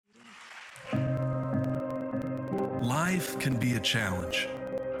Life can be a challenge,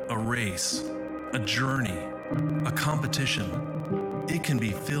 a race, a journey, a competition. It can be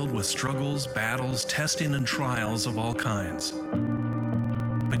filled with struggles, battles, testing, and trials of all kinds.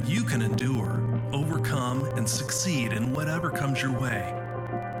 But you can endure, overcome, and succeed in whatever comes your way.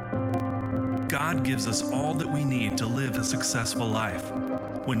 God gives us all that we need to live a successful life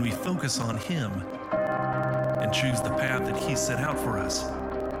when we focus on Him and choose the path that He set out for us.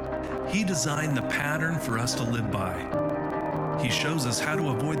 He designed the pattern for us to live by. He shows us how to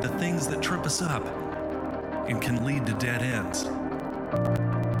avoid the things that trip us up and can lead to dead ends.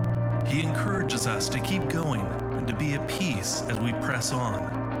 He encourages us to keep going and to be at peace as we press on.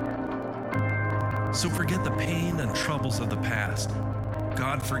 So forget the pain and troubles of the past.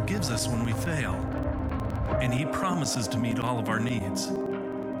 God forgives us when we fail, and He promises to meet all of our needs.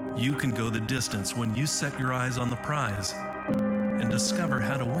 You can go the distance when you set your eyes on the prize and discover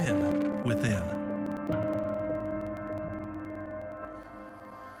how to win within.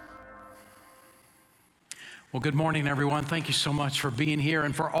 Well, good morning, everyone. Thank you so much for being here.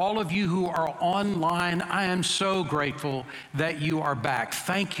 And for all of you who are online, I am so grateful that you are back.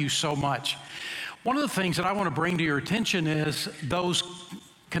 Thank you so much. One of the things that I want to bring to your attention is those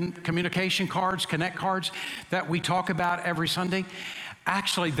communication cards, Connect cards that we talk about every Sunday.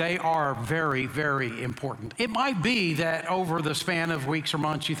 Actually, they are very, very important. It might be that over the span of weeks or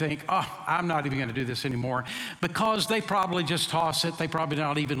months, you think, oh, I'm not even going to do this anymore, because they probably just toss it. They probably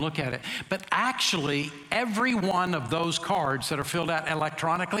don't even look at it. But actually, every one of those cards that are filled out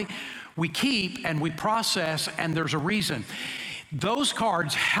electronically, we keep and we process, and there's a reason. Those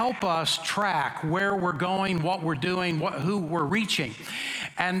cards help us track where we're going, what we're doing, who we're reaching.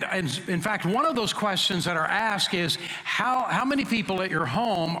 And in fact, one of those questions that are asked is, how many people at your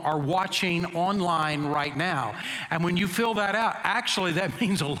home are watching online right now? And when you fill that out, actually that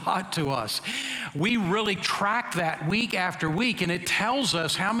means a lot to us. We really track that week after week, and it tells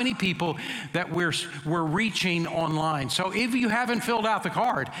us how many people that we're reaching online. So if you haven't filled out the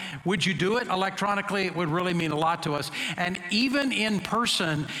card, would you do it electronically? It would really mean a lot to us. And even in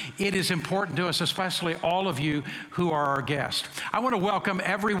person, it is important to us, especially all of you who are our guests. I want to welcome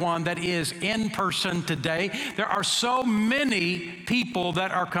everyone that is in person today. There are so many people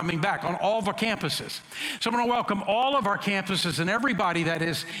that are coming back on all of our campuses. So I want to welcome all of our campuses and everybody that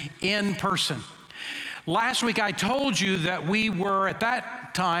is in person. Last week, I told you that we were at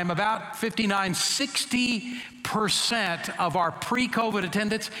that time about 60% of our pre-COVID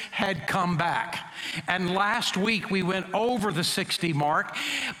attendance had come back. And last week, we went over the 60 mark,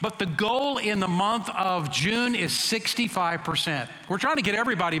 but the goal in the month of June is 65%. We're trying to get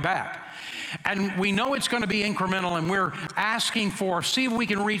everybody back. And we know it's going to be incremental, and we're asking see if we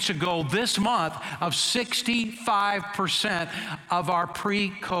can reach a goal this month of 65% of our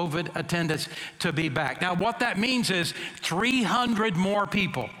pre-COVID attendance to be back. Now, what that means is 300 more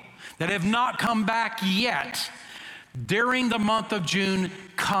people that have not come back yet during the month of June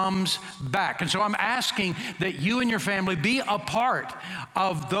comes back. And so I'm asking that you and your family be a part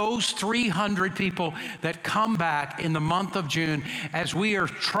of those 300 people that come back in the month of June, as we are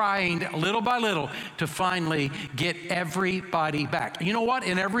trying little by little to finally get everybody back. You know what?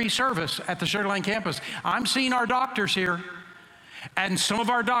 In every service at the Sugar Land campus, I'm seeing our doctors here. And some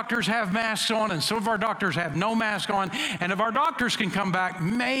of our doctors have masks on, and some of our doctors have no mask on. And if our doctors can come back,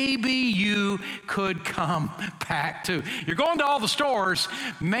 maybe you could come back too. You're going to all the stores,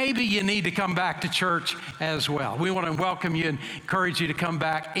 maybe you need to come back to church as well. We want to welcome you and encourage you to come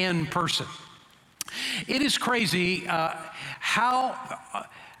back in person. It is crazy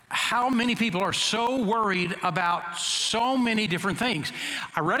how many people are so worried about so many different things.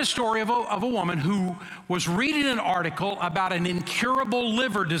 I read a story of a woman who was reading an article about an incurable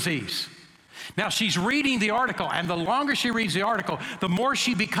liver disease. Now, she's reading the article, and the longer she reads the article, the more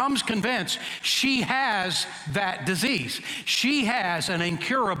she becomes convinced she has that disease. She has an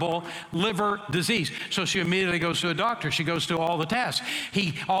incurable liver disease. So she immediately goes to a doctor. She goes to all the tests.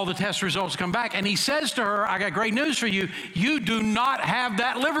 All the test results come back, and he says to her, I got great news for you. You do not have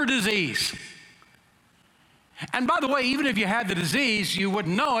that liver disease. And by the way, even if you had the disease, you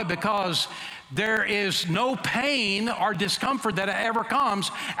wouldn't know it, because there is no pain or discomfort that ever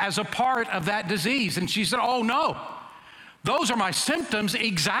comes as a part of that disease. And she said, oh no, those are my symptoms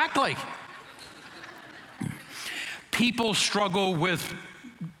exactly. People struggle with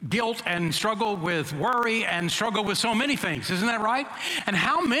guilt and struggle with worry and struggle with so many things. Isn't that right? And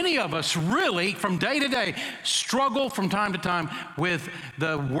how many of us really, from day to day, struggle from time to time with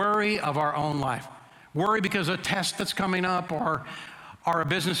the worry of our own life? Worry because of a test that's coming up, or a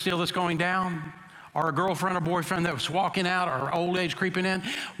business deal that's going down, or a girlfriend or boyfriend that was walking out, or old age creeping in.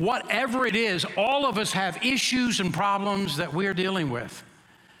 Whatever it is, all of us have issues and problems that we're dealing with.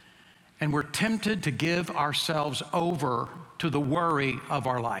 And we're tempted to give ourselves over to the worry of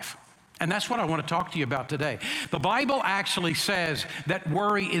our life. And that's what I want to talk to you about today. The Bible actually says that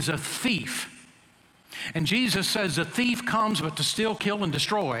worry is a thief. And Jesus says the thief comes but to steal, kill, and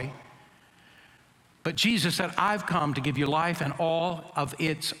destroy. But Jesus said, I've come to give you life and all of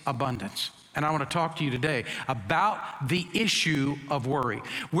its abundance. And I want to talk to you today about the issue of worry.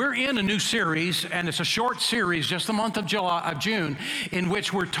 We're in a new series, and it's a short series, just the month of June, in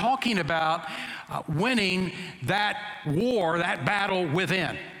which we're talking about winning that war, that battle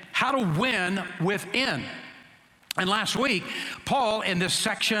within. How to win within. And last week, Paul, in this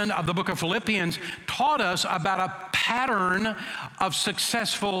section of the book of Philippians, taught us about a pattern of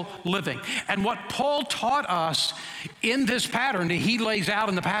successful living. And what Paul taught us in this pattern that he lays out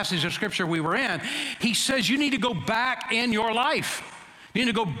in the passage of Scripture we were in, he says you need to go back in your life. You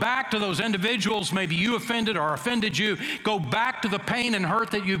need to go back to those individuals maybe you offended or offended you. Go back to the pain and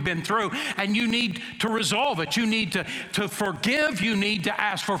hurt that you've been through, and you need to resolve it. You need to forgive. You need to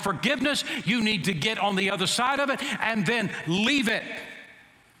ask for forgiveness. You need to get on the other side of it and then leave it.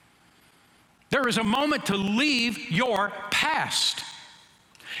 There is a moment to leave your past.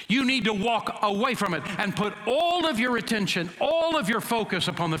 You need to walk away from it and put all of your attention, all of your focus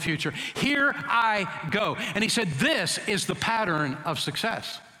upon the future. Here I go. And he said, this is the pattern of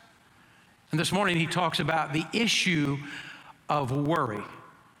success. And this morning he talks about the issue of worry.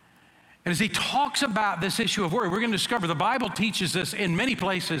 And as he talks about this issue of worry, we're going to discover the Bible teaches us in many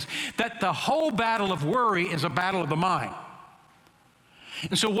places that the whole battle of worry is a battle of the mind.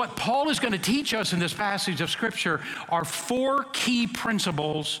 And so what Paul is going to teach us in this passage of Scripture are 4 key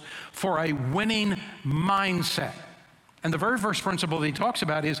principles for a winning mindset. And the very first principle that he talks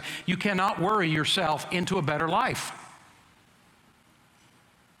about is you cannot worry yourself into a better life.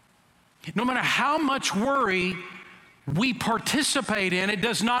 No matter how much worry we participate in, it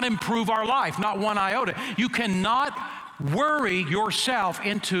does not improve our life, not one iota. You cannot worry yourself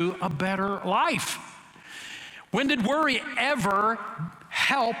into a better life. When did worry ever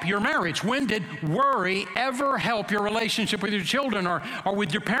help your marriage? When did worry ever help your relationship with your children or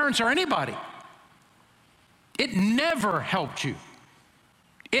with your parents or anybody? It never helped you.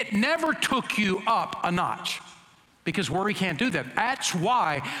 It never took you up a notch, because worry can't do that. That's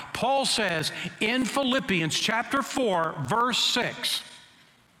why Paul says in Philippians chapter 4, verse 6,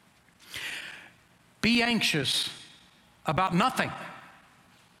 be anxious about nothing.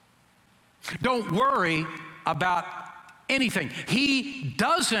 Don't worry about anything. He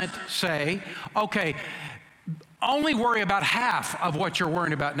doesn't say, okay, only worry about half of what you're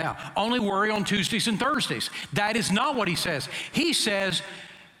worrying about now. Only worry on Tuesdays and Thursdays. That is not what he says. He says,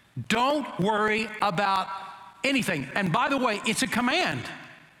 don't worry about anything. And by the way, it's a command.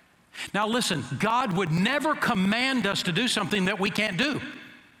 Now listen, God would never command us to do something that we can't do.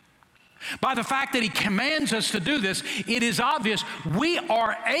 By the fact that he commands us to do this, it is obvious we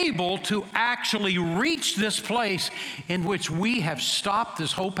are able to actually reach this place in which we have stopped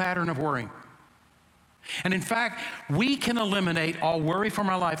this whole pattern of worrying. And in fact, we can eliminate all worry from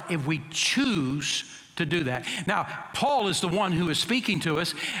our life if we choose to do that. Now, Paul is the one who is speaking to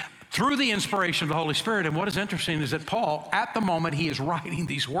us through the inspiration of the Holy Spirit. And what is interesting is that Paul, at the moment he is writing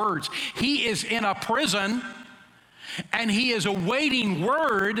these words, he is in a prison and he is awaiting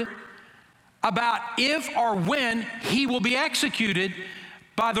word about if or when he will be executed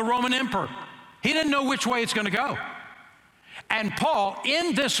by the Roman emperor. He didn't know which way it's going to go. And Paul,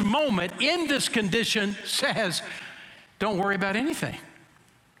 in this moment, in this condition, says, don't worry about anything.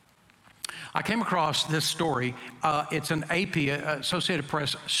 I came across this story. It's an AP, Associated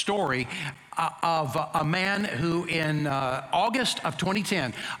Press story of a man who in August of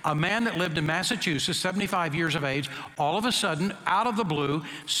 2010, a man that lived in Massachusetts, 75 years of age, all of a sudden, out of the blue,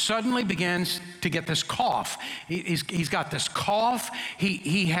 suddenly begins to get this cough. He's got this cough.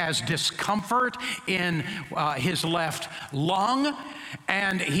 He has discomfort in his left lung,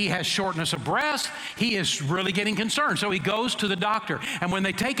 and he has shortness of breath. He is really getting concerned. So he goes to the doctor. And when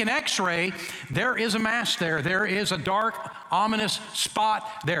they take an x-ray, there is a mass there. There is a dark, ominous spot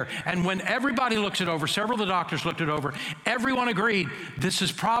there. And when everybody looks it over, several of the doctors looked it over, everyone agreed this is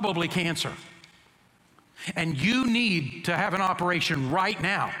probably cancer. And you need to have an operation right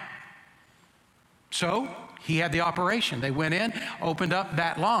now. So he had the operation. They went in, opened up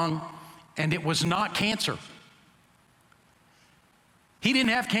that lung, and it was not cancer. He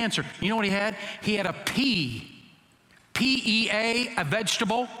didn't have cancer. You know what he had? He had a pea, P-E-A, a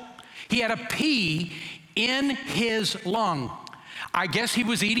vegetable. He had a pea in his lung. I guess he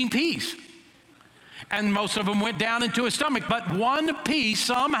was eating peas. and most of them went down into his stomach. But one piece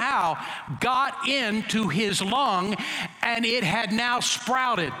somehow got into his lung, and it had now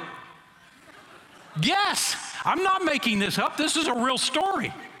sprouted. Yes, I'm not making this up. This is a real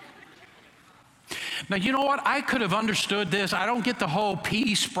story. Now, you know what? I could have understood this. I don't get the whole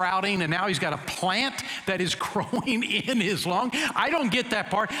pea sprouting, and now he's got a plant that is growing in his lung. I don't get that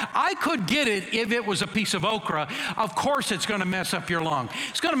part. I could get it if it was a piece of okra. Of course, it's going to mess up your lung.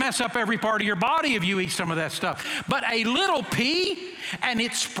 It's going to mess up every part of your body if you eat some of that stuff. But a little pea, and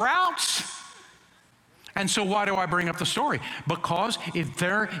it sprouts. And so why do I bring up the story? Because if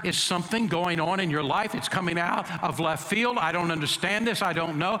there is something going on in your life, it's coming out of left field. I don't understand this. I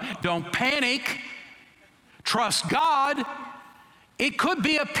don't know. Don't panic. Trust God. It could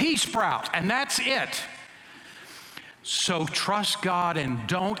be a pea sprout, and that's it. So trust God and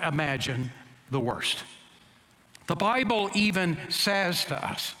don't imagine the worst. The Bible even says to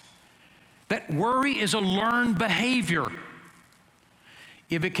us that worry is a learned behavior.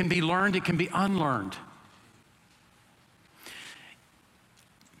 If it can be learned, it can be unlearned.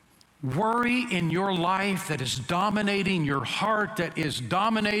 Worry in your life that is dominating your heart, that is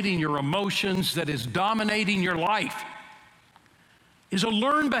dominating your emotions, that is dominating your life, is a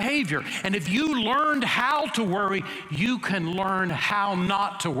learned behavior. And if you learned how to worry, you can learn how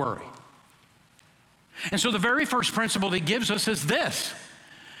not to worry. And so the very first principle he gives us is this: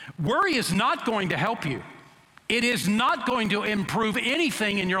 worry is not going to help you. It is not going to improve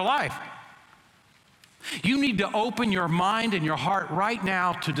anything in your life. You need to open your mind and your heart right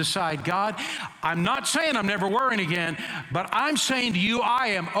now to decide, God, I'm not saying I'm never worrying again, but I'm saying to you, I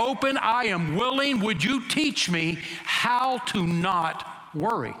am open, I am willing. Would you teach me how to not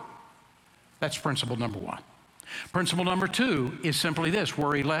worry? That's principle number one. Principle number two is simply this: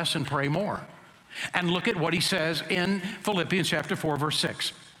 worry less and pray more. And look at what he says in Philippians chapter 4, verse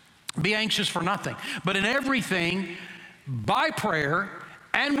 6. Be anxious for nothing, but in everything, by prayer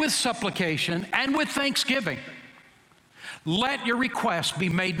and with supplication and with thanksgiving, let your requests be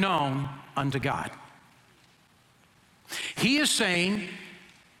made known unto God. He is saying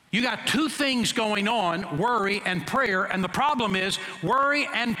you got two things going on, worry and prayer, and the problem is worry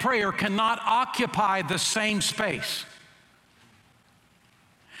and prayer cannot occupy the same space.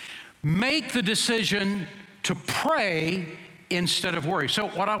 Make the decision to pray instead of worry. So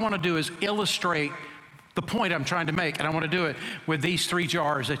what I want to do is illustrate the point I'm trying to make, and I want to do it with these three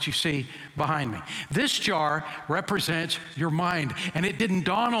jars that you see behind me. This jar represents your mind, and it didn't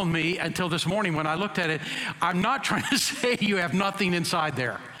dawn on me until this morning when I looked at it. I'm not trying to say you have nothing inside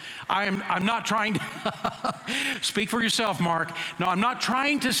there. I'm not trying to speak for yourself, Mark. No, I'm not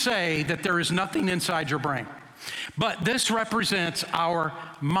trying to say that there is nothing inside your brain, but this represents our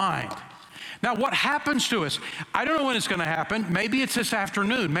mind. Now, what happens to us? I don't know when it's going to happen. Maybe it's this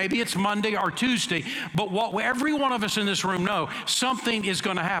afternoon. Maybe it's Monday or Tuesday. But what every one of us in this room know, something is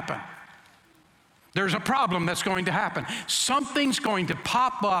going to happen. There's a problem that's going to happen. Something's going to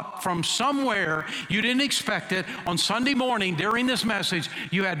pop up from somewhere. You didn't expect it. On Sunday morning during this message,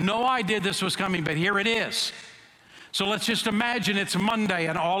 you had no idea this was coming, but here it is. So let's just imagine it's Monday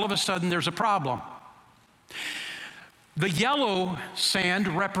and all of a sudden there's a problem. The yellow sand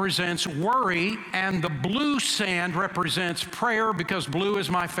represents worry, and the blue sand represents prayer, because blue is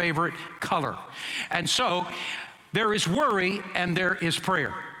my favorite color. And so there is worry and there is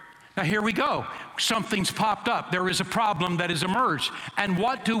prayer. Now here we go. Something's popped up. There is a problem that has emerged. And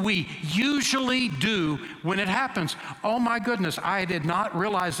what do we usually do when it happens? Oh my goodness, I did not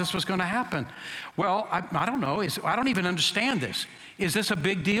realize this was going to happen. Well, I don't know. I don't even understand this. Is this a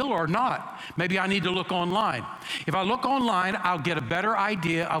big deal or not? Maybe I need to look online. If I look online, I'll get a better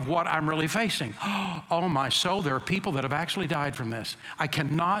idea of what I'm really facing. Oh my soul, there are people that have actually died from this. I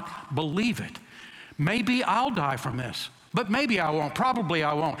cannot believe it. Maybe I'll die from this, but maybe I won't. Probably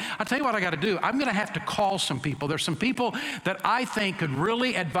I won't. I'll tell you what I got to do. I'm going to have to call some people. There's some people that I think could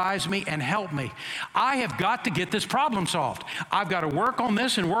really advise me and help me. I have got to get this problem solved. I've got to work on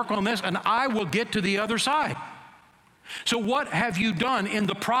this, and I will get to the other side. So what have you done in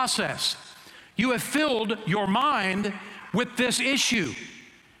the process? You have filled your mind with this issue.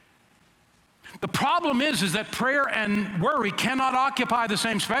 The problem is that prayer and worry cannot occupy the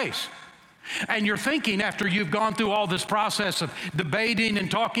same space. And you're thinking, after you've gone through all this process of debating and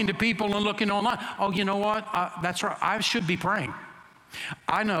talking to people and looking online, oh, you know what? That's right. I should be praying.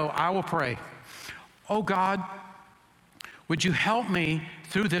 I know I will pray. Oh, God, would you help me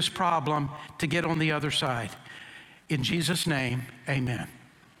through this problem to get on the other side? In Jesus' name, amen.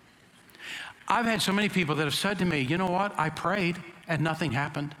 I've had so many people that have said to me, you know what? I prayed and nothing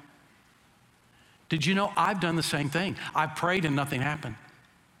happened. Did you know I've done the same thing? I've prayed and nothing happened.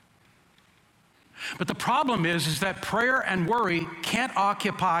 But the problem is that prayer and worry can't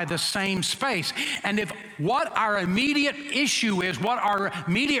occupy the same space. And if what our immediate issue is, what our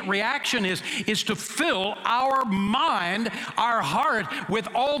immediate reaction is to fill our mind, our heart with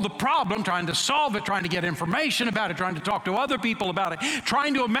all the problem, trying to solve it, trying to get information about it, trying to talk to other people about it,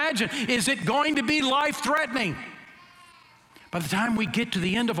 trying to imagine, is it going to be life-threatening? By the time we get to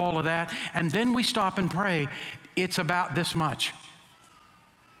the end of all of that, and then we stop and pray, it's about this much.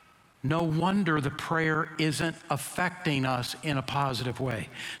 No wonder the prayer isn't affecting us in a positive way.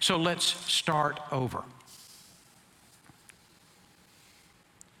 So let's start over.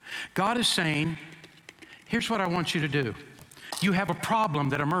 God is saying, here's what I want you to do. You have a problem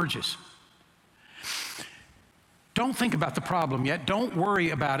that emerges. Don't think about the problem yet. Don't worry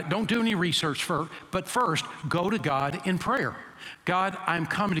about it. Don't do any research first. But first, go to God in prayer. God, I'm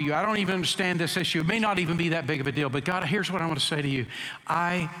coming to you. I don't even understand this issue. It may not even be that big of a deal. But God, here's what I want to say to you.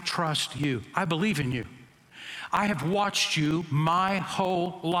 I trust you. I believe in you. I have watched you my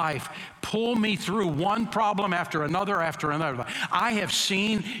whole life pull me through one problem after another after another. I have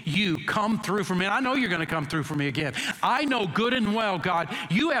seen you come through for me. And I know you're going to come through for me again. I know good and well, God,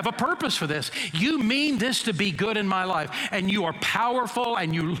 you have a purpose for this. You mean this to be good in my life. And you are powerful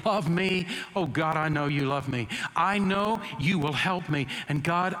and you love me. Oh, God, I know you love me. I know you will help me. And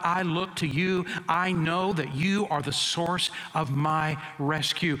God, I look to you. I know that you are the source of my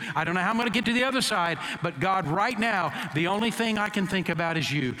rescue. I don't know how I'm going to get to the other side, but God, right now, the only thing I can think about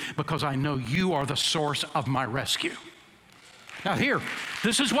is you, because I know you are the source of my rescue. Now here,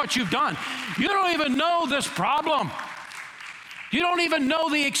 this is what you've done. You don't even know this problem. You don't even know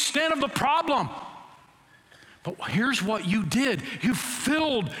the extent of the problem. But here's what you did. You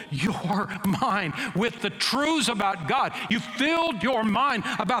filled your mind with the truths about God. You filled your mind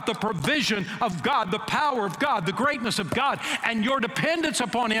about the provision of God, the power of God, the greatness of God, and your dependence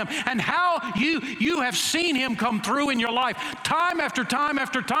upon Him, and how you have seen Him come through in your life. Time after time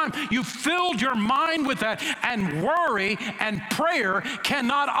after time, you filled your mind with that, and worry and prayer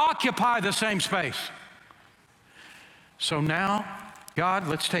cannot occupy the same space. So now, God,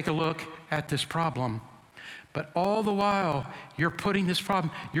 let's take a look at this problem. But all the while, you're putting this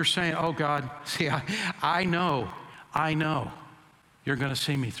problem, you're saying, oh God, see, I know you're going to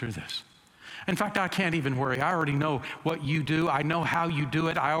see me through this. In fact, I can't even worry. I already know what you do. I know how you do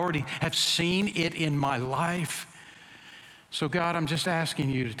it. I already have seen it in my life. So God, I'm just asking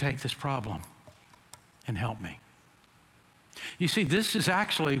you to take this problem and help me. You see, this is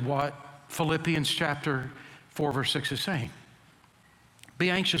actually what Philippians chapter 4, verse 6 is saying. Be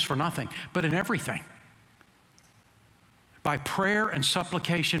anxious for nothing, but in everything, by prayer and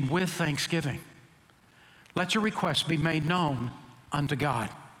supplication with thanksgiving, let your requests be made known unto God.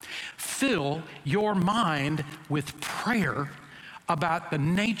 Fill your mind with prayer about the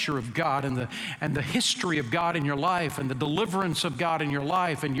nature of God and the history of God in your life and the deliverance of God in your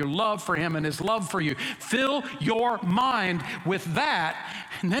life and your love for Him and His love for you. Fill your mind with that,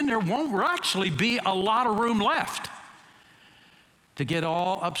 and then there won't actually be a lot of room left to get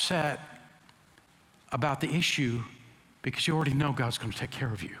all upset about the issue, because you already know God's going to take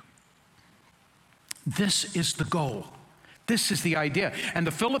care of you. This is the goal. This is the idea. And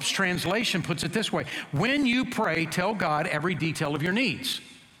the Phillips translation puts it this way: when you pray, tell God every detail of your needs.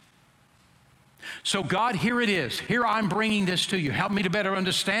 So God, here it is. Here I'm bringing this to you. Help me to better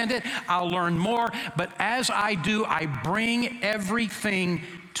understand it. I'll learn more. But as I do, I bring everything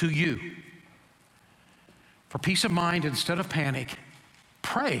to you. For peace of mind instead of panic,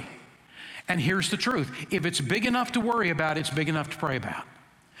 pray. And here's the truth. If it's big enough to worry about, it's big enough to pray about.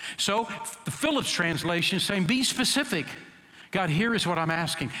 So the Phillips translation is saying, be specific. God, here is what I'm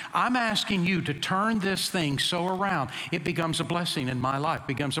asking. I'm asking you to turn this thing so around it becomes a blessing in my life,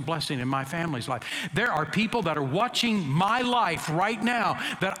 becomes a blessing in my family's life. There are people that are watching my life right now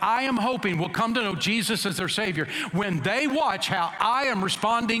that I am hoping will come to know Jesus as their Savior. When they watch how I am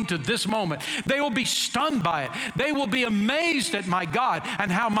responding to this moment, they will be stunned by it. They will be amazed at my God and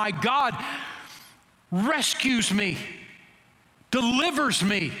how my God rescues me, delivers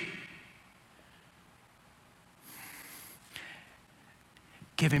me.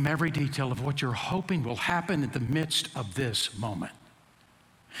 Give Him every detail of what you're hoping will happen in the midst of this moment.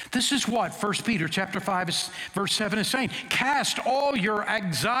 This is what 1 Peter chapter 5, verse 7 is saying. Cast all your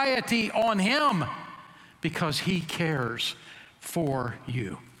anxiety on Him because He cares for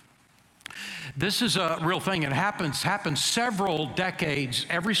you. This is a real thing. It happens several decades.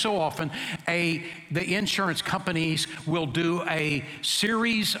 Every so often, the insurance companies will do a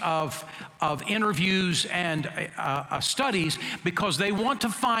series of interviews and studies because they want to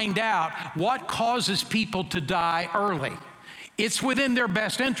find out what causes people to die early. It's within their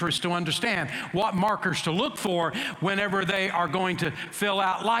best interest to understand what markers to look for whenever they are going to fill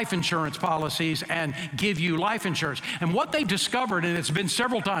out life insurance policies and give you life insurance. And what they discovered, and it's been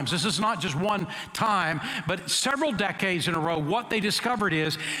several times, this is not just one time, but several decades in a row, what they discovered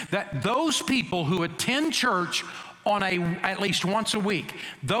is that those people who attend church at least once a week.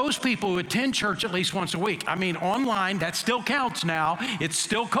 Those people who attend church at least once a week. I mean, online, that still counts now. It's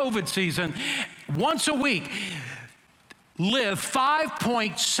still COVID season. Once a week, live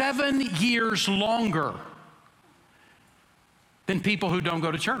 5.7 years longer than people who don't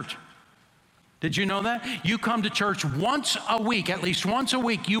go to church. Did you know that? You come to church once a week, at least once a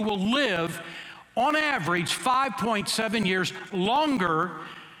week, you will live, on average, 5.7 years longer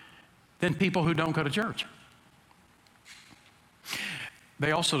than people who don't go to church.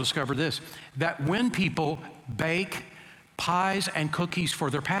 They also discovered this, that when people bake pies and cookies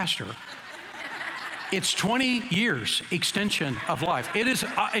for their pastor, it's 20 years extension of life.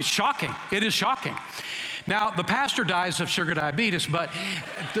 It's shocking. It is shocking. Now, the pastor dies of sugar diabetes, but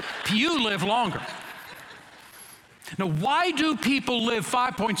you live longer. Now, why do people live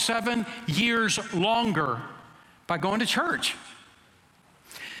 5.7 years longer by going to church?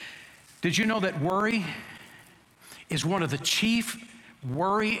 Did you know that worry is one of the chief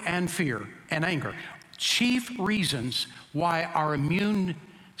worry and fear and anger, chief reasons why our immune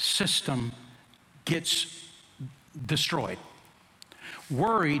system gets destroyed?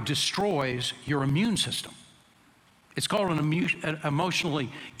 Worry destroys your immune system. It's called an emotionally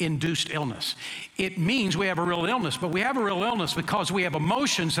induced illness. It means we have a real illness, but we have a real illness because we have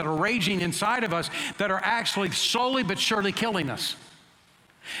emotions that are raging inside of us that are actually slowly but surely killing us.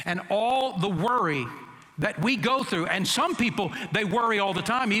 And all the worry that we go through, and some people, they worry all the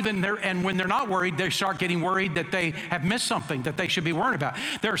time, and when they're not worried, they start getting worried that they have missed something that they should be worried about.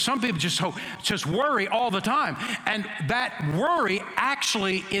 There are some people just worry all the time, and that worry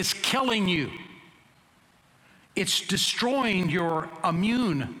actually is killing you. It's destroying your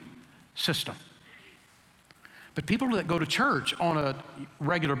immune system. But people that go to church on a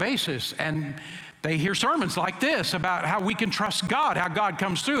regular basis and they hear sermons like this about how we can trust God, how God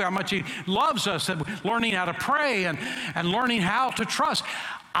comes through, how much He loves us, and learning how to pray and learning how to trust.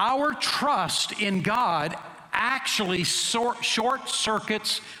 Our trust in God actually short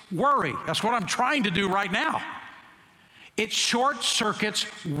circuits worry. That's what I'm trying to do right now. It short circuits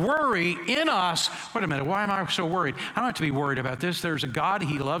worry in us. Wait a minute, why am I so worried? I don't have to be worried about this. There's a God,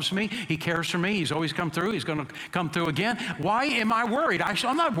 He loves me, He cares for me, He's always come through, He's going to come through again. Why am I worried?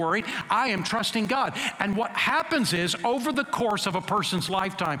 I'm not worried. I am trusting God. And what happens is, over the course of a person's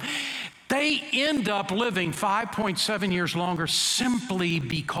lifetime, they end up living 5.7 years longer simply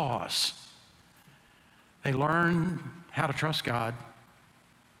because they learn how to trust God,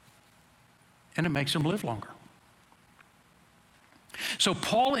 and it makes them live longer. So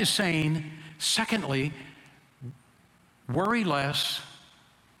Paul is saying, secondly, worry less,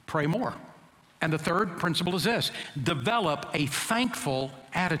 pray more. And the third principle is this: develop a thankful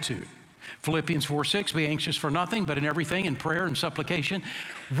attitude. Philippians 4:6, be anxious for nothing, but in everything, in prayer and supplication,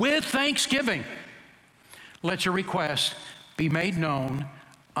 with thanksgiving, let your requests be made known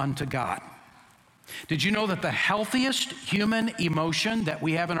unto God. Did you know that the healthiest human emotion that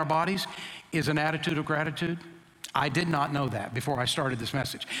we have in our bodies is an attitude of gratitude? I did not know that before I started this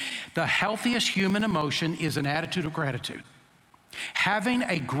message. The healthiest human emotion is an attitude of gratitude. Having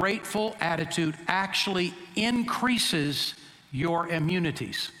a grateful attitude actually increases your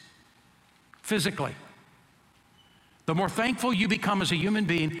immunities physically. The more thankful you become as a human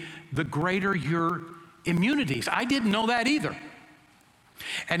being, the greater your immunities. I didn't know that either.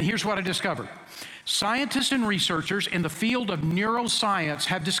 And here's what I discovered. Scientists and researchers in the field of neuroscience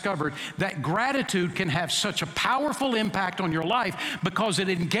have discovered that gratitude can have such a powerful impact on your life because it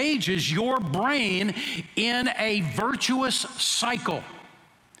engages your brain in a virtuous cycle.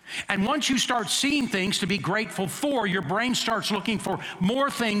 And once you start seeing things to be grateful for, your brain starts looking for more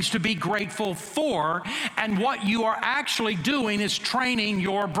things to be grateful for, and what you are actually doing is training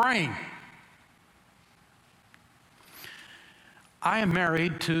your brain. I am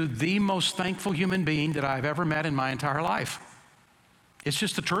married to the most thankful human being that I've ever met in my entire life. It's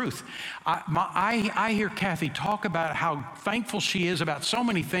just the truth. I hear Kathy talk about how thankful she is about so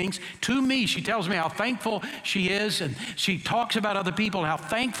many things. To me, she tells me how thankful she is, and she talks about other people, how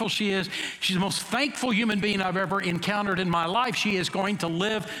thankful she is. She's the most thankful human being I've ever encountered in my life. She is going to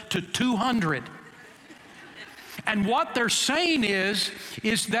live to 200. And what they're saying is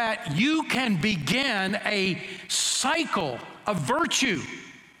that you can begin a cycle of virtue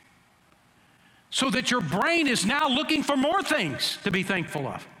so that your brain is now looking for more things to be thankful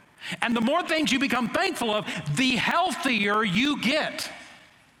of. And the more things you become thankful of, the healthier you get.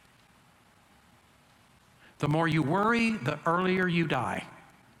 The more you worry, the earlier you die.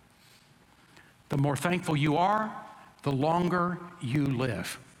 The more thankful you are, the longer you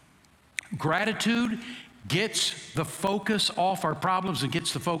live. Gratitude gets the focus off our problems and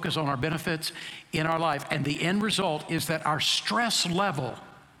gets the focus on our benefits in our life. And the end result is that our stress level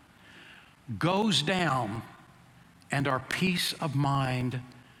goes down and our peace of mind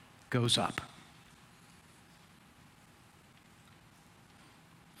goes up.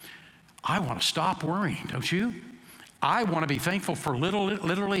 I want to stop worrying, don't you? I want to be thankful for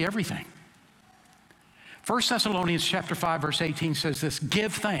literally everything. 1 Thessalonians chapter 5, verse 18 says this: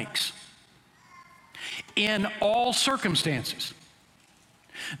 give thanks in all circumstances.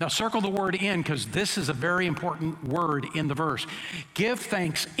 Now circle the word in, because this is a very important word in the verse. Give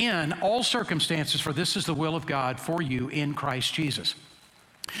thanks in all circumstances, for this is the will of God for you in Christ Jesus.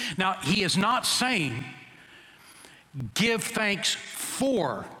 Now, he is not saying give thanks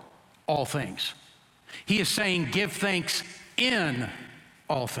for all things. He is saying give thanks in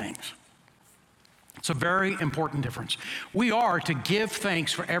all things. It's a very important difference. We are to give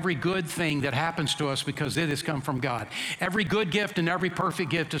thanks for every good thing that happens to us because it has come from God. Every good gift and every perfect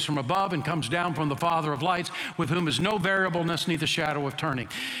gift is from above and comes down from the Father of lights, with whom is no variableness, neither shadow of turning.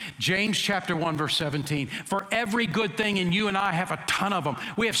 James chapter 1, verse 17. For every good thing, and you and I have a ton of them.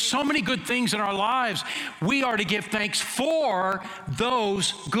 We have so many good things in our lives. We are to give thanks for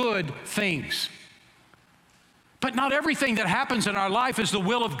those good things. But not everything that happens in our life is the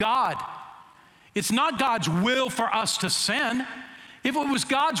will of God. It's not God's will for us to sin. If it was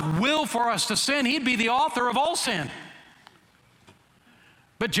God's will for us to sin, he'd be the author of all sin.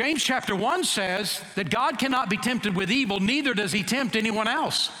 But James chapter 1 says that God cannot be tempted with evil, neither does he tempt anyone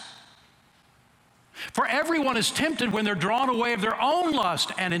else. For everyone is tempted when they're drawn away of their own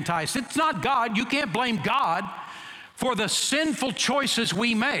lust and enticed. It's not God. You can't blame God for the sinful choices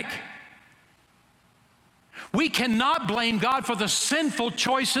we make. We cannot blame God for the sinful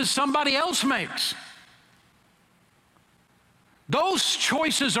choices somebody else makes. Those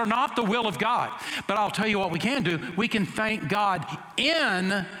choices are not the will of God. But I'll tell you what we can do. We can thank God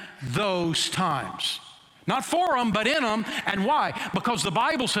in those times. Not for them, but in them. And why? Because the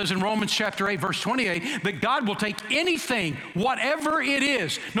Bible says in Romans chapter 8, verse 28, that God will take anything, whatever it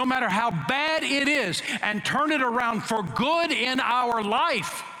is, no matter how bad it is, and turn it around for good in our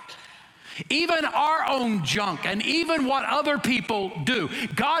life. Even our own junk and even what other people do,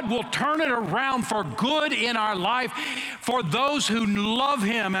 God will turn it around for good in our life for those who love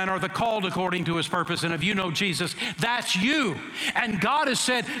him and are the called according to his purpose. And if you know Jesus, that's you. And God has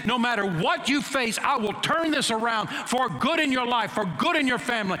said, no matter what you face, I will turn this around for good in your life, for good in your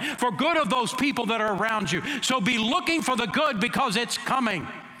family, for good of those people that are around you. So be looking for the good because it's coming.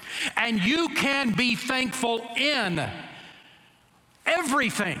 And you can be thankful in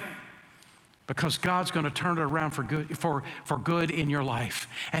everything, because God's going to turn it around for good in your life.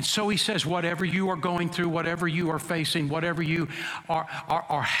 And so he says, whatever you are going through, whatever you are facing, whatever you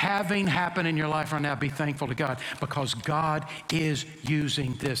are having happen in your life right now, be thankful to God, because God is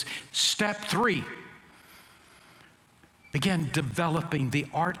using this. Step 3, begin developing the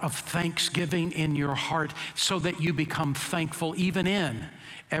art of thanksgiving in your heart so that you become thankful even in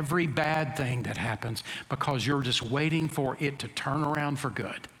every bad thing that happens, because you're just waiting for it to turn around for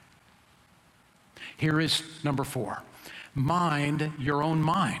good. Here is number 4. Mind your own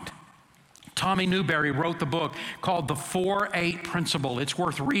mind. Tommy Newberry wrote the book called The 4-8 Principle. It's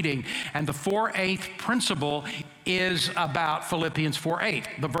worth reading. And the 4-8 principle is about Philippians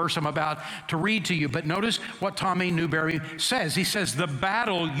 4:8, the verse I'm about to read to you. But notice what Tommy Newberry says. He says, the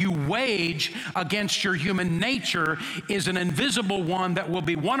battle you wage against your human nature is an invisible one that will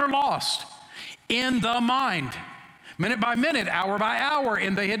be won or lost in the mind. Minute by minute, hour by hour,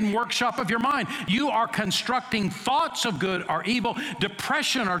 in the hidden workshop of your mind. You are constructing thoughts of good or evil,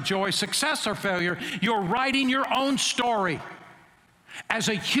 depression or joy, success or failure. You're writing your own story as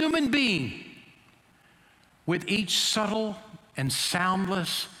a human being with each subtle and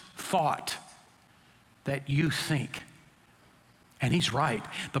soundless thought that you think. And he's right.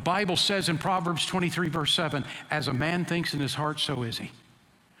 The Bible says in Proverbs 23, verse 7, as a man thinks in his heart, so is he.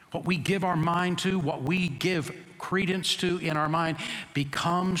 What we give our mind to, what we give credence to in our mind,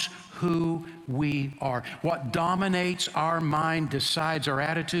 becomes who we are. What dominates our mind decides our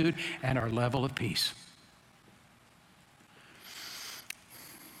attitude and our level of peace.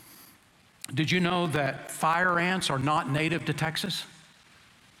 Did you know that fire ants are not native to Texas?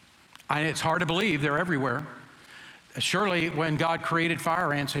 It's hard to believe, they're everywhere. Surely when God created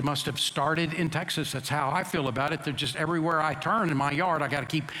fire ants, they must have started in Texas. That's how I feel about it. They're just everywhere I turn in my yard, I got to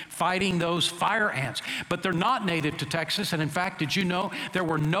keep fighting those fire ants. But they're not native to Texas. And in fact, did you know there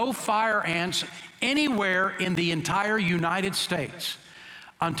were no fire ants anywhere in the entire United States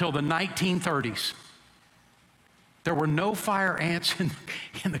until the 1930s? There were no fire ants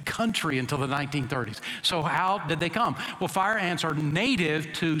in the country until the 1930s. So how did they come? Well, fire ants are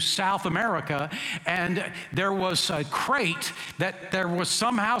native to South America, and there was a crate that there was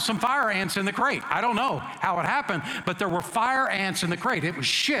somehow some fire ants in the crate. I don't know how it happened, but there were fire ants in the crate. It was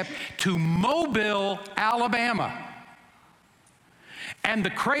shipped to Mobile, Alabama. And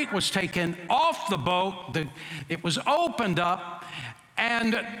the crate was taken off the boat. It was opened up,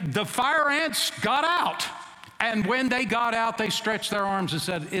 and the fire ants got out. And when they got out, they stretched their arms and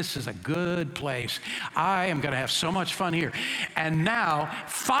said, this is a good place. I am going to have so much fun here. And now,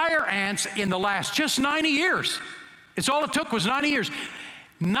 fire ants in the last just 90 years, it's all it took was 90 years.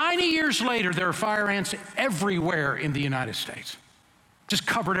 90 years later, there are fire ants everywhere in the United States, just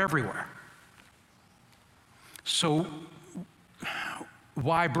covered everywhere. So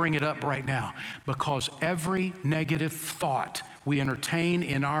why bring it up right now? Because every negative thought we entertain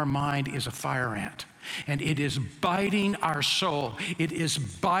in our mind is a fire ant. And it is biting our soul. It is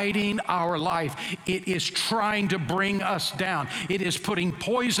biting our life. It is trying to bring us down. It is putting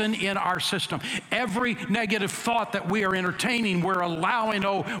poison in our system. Every negative thought that we are entertaining, we're allowing,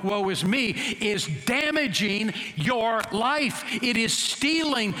 oh, woe is me, is damaging your life. It is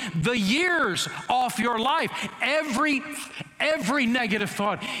stealing the years off your life. Every negative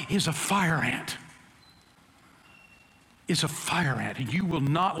thought is a fire ant. Is a fire ant. And you will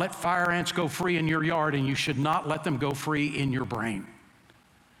not let fire ants go free in your yard, and you should not let them go free in your brain.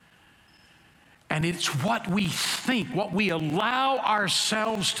 And it's what we think, what we allow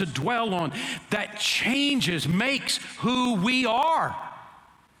ourselves to dwell on, that changes, makes who we are.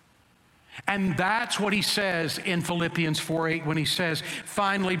 And that's what he says in Philippians 4:8 when he says,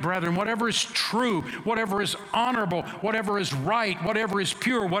 finally, brethren, whatever is true, whatever is honorable, whatever is right, whatever is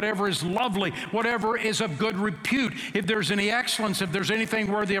pure, whatever is lovely, whatever is of good repute, if there's any excellence, if there's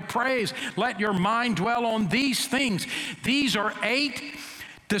anything worthy of praise, let your mind dwell on these things. These are 8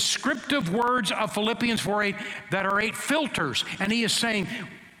 descriptive words of Philippians 4:8 that are 8 filters. And he is saying,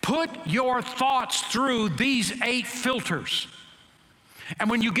 put your thoughts through these 8 filters. And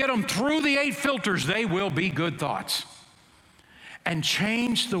when you get them through the 8 filters, they will be good thoughts. And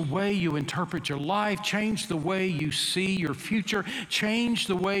change the way you interpret your life, change the way you see your future, change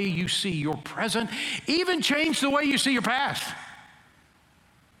the way you see your present, even change the way you see your past.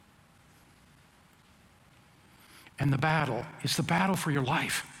 And the battle is the battle for your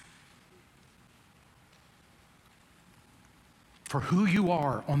life. For who you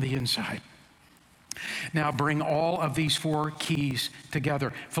are on the inside. Now bring all of these 4 keys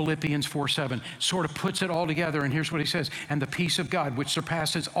together. Philippians 4:7 sort of puts it all together, and here's what he says. And the peace of God, which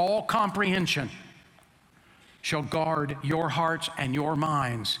surpasses all comprehension, shall guard your hearts and your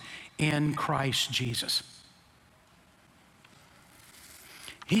minds in Christ Jesus.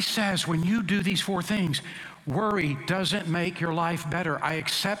 He says when you do these 4 things, worry doesn't make your life better. I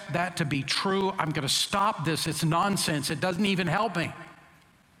accept that to be true. I'm going to stop this. It's nonsense. It doesn't even help me.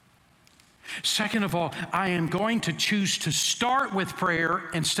 Second of all, I am going to choose to start with prayer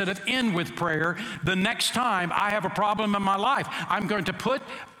instead of end with prayer the next time I have a problem in my life. I'm going to put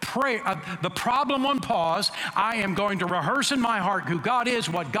the problem on pause. I am going to rehearse in my heart who God is,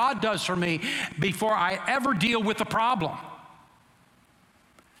 what God does for me before I ever deal with the problem.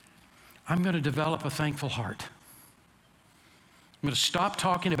 I'm going to develop a thankful heart. I'm going to stop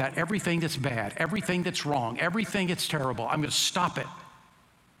talking about everything that's bad, everything that's wrong, everything that's terrible. I'm going to stop it.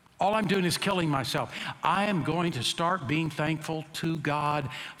 All I'm doing is killing myself. I am going to start being thankful to God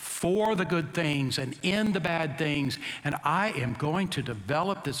for the good things and in the bad things. And I am going to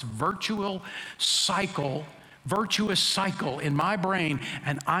develop this virtuous cycle in my brain,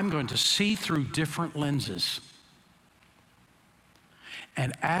 and I'm going to see through different lenses.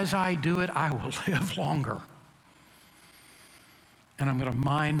 And as I do it, I will live longer. And I'm going to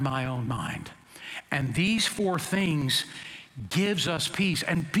mind my own mind. And these 4 things gives us peace.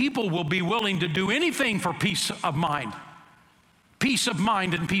 And people will be willing to do anything for peace of mind. Peace of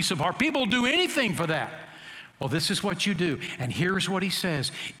mind and peace of heart. People do anything for that. Well, this is what you do. And here's what he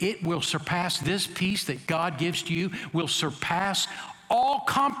says. It will surpass, this peace that God gives to you will surpass all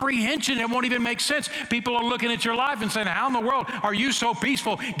comprehension. It won't even make sense. People are looking at your life and saying, how in the world are you so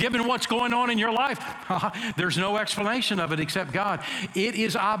peaceful given what's going on in your life? There's no explanation of it except God. It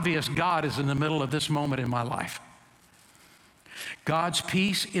is obvious God is in the middle of this moment in my life. God's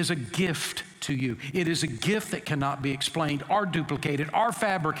peace is a gift to you. It is a gift that cannot be explained or duplicated or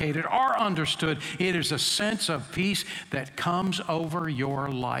fabricated or understood. It is a sense of peace that comes over your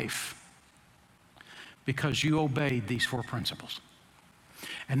life because you obeyed these 4 principles.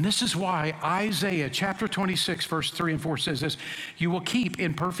 And this is why Isaiah chapter 26, verse 3 and 4 says this: you will keep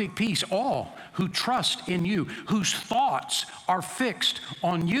in perfect peace all who trust in you, whose thoughts are fixed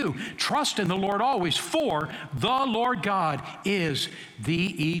on you. Trust in the Lord always, for the Lord God is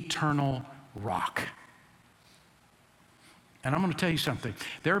the eternal rock. And I'm going to tell you something.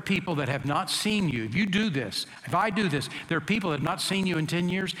 There are people that have not seen you. If you do this, if I do this, there are people that have not seen you in 10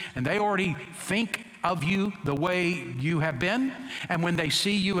 years, and they already think of you the way you have been. And when they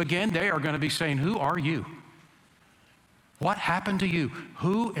see you again, they are going to be saying, who are you? What happened to you?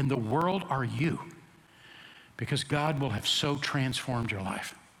 Who in the world are you? Because God will have so transformed your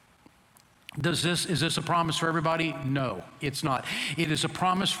life. Is this a promise for everybody? No, it's not. It is a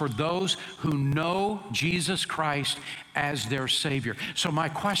promise for those who know Jesus Christ as their Savior. So my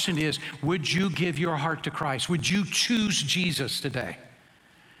question is, would you give your heart to Christ? Would you choose Jesus today?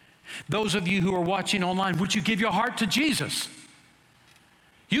 Those of you who are watching online, would you give your heart to Jesus?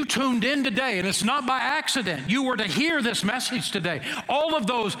 You tuned in today, and it's not by accident. You were to hear this message today. All of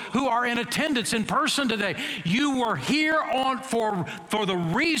those who are in attendance in person today, you were here for the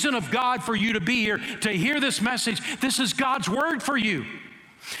reason of God for you to be here, to hear this message. This is God's word for you.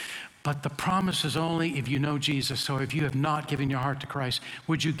 But the promise is only if you know Jesus. So if you have not given your heart to Christ,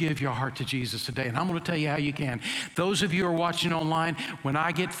 would you give your heart to Jesus today? And I'm going to tell you how you can. Those of you who are watching online, when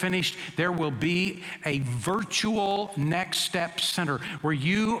I get finished, there will be a virtual Next Step Center where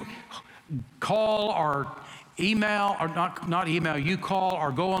you call or email, or not email, you call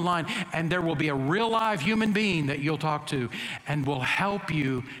or go online, and there will be a real live human being that you'll talk to and will help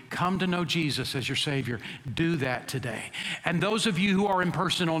you come to know Jesus as your Savior. Do that today. And those of you who are in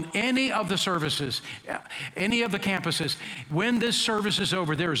person on any of the services, any of the campuses, when this service is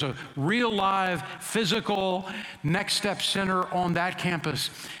over, there's a real live physical Next Step Center on that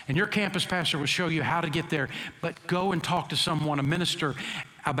campus, and your campus pastor will show you how to get there. But go and talk to someone, a minister,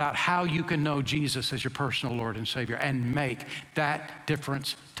 about how you can know Jesus as your personal Lord and Savior and make that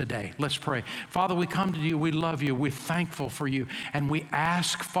difference today. Let's pray. Father, we come to you. We love you. We're thankful for you. And we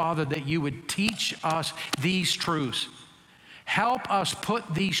ask, Father, that you would teach us these truths. Help us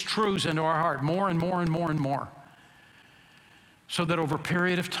put these truths into our heart more and more and more and more, so that over a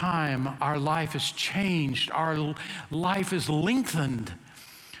period of time, our life is changed, our life is lengthened,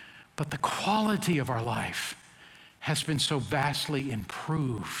 but the quality of our life has been so vastly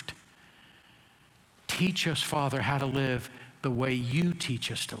improved. Teach us, Father, how to live the way you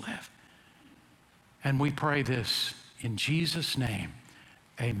teach us to live. And we pray this in Jesus' name,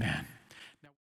 amen.